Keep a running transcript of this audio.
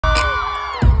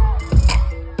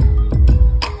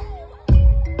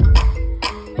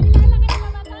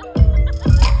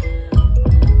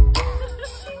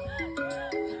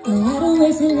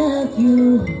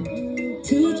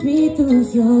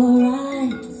with your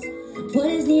eyes. What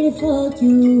is needed for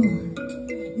you?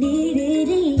 Needed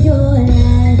in your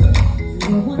life.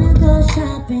 You wanna go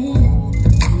shopping?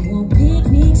 You want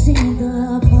picnics in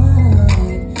the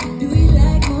park? Do we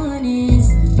like mornings?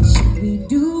 Should we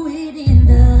do it in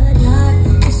the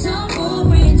dark? It's so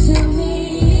boring to me.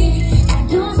 I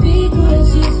don't speak what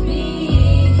you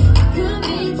speak. I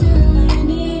commit to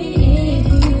learning if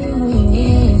you.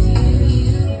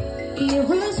 It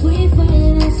was sweet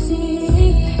when I sing.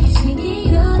 Singing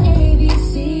your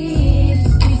ABCs.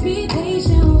 Please be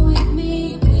patient with me.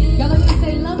 Y'all let me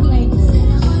say love language.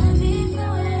 I wanna be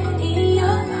fluent in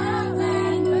your love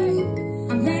language.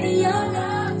 I'm learning your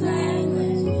love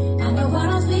language. I know I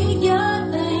don't speak your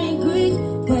language,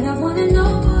 but I wanna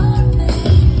know more.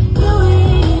 Fluent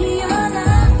in your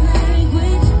love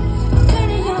language. I'm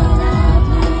learning your love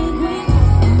language.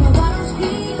 I know I don't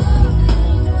speak your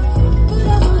language, but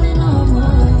I wanna know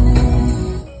more.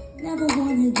 Never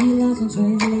wanna be lost in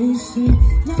translation.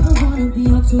 Never wanna be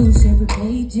on two separate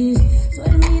pages. So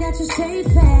to me that you say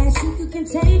fast, you can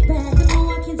take back. I know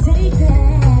I can take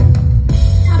that.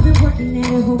 I've been working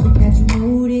at it, hoping that you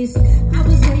noticed. I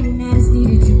was waiting, I just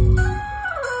needed you.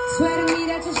 Swear to me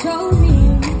that you showed me,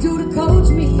 you do to coach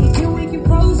me.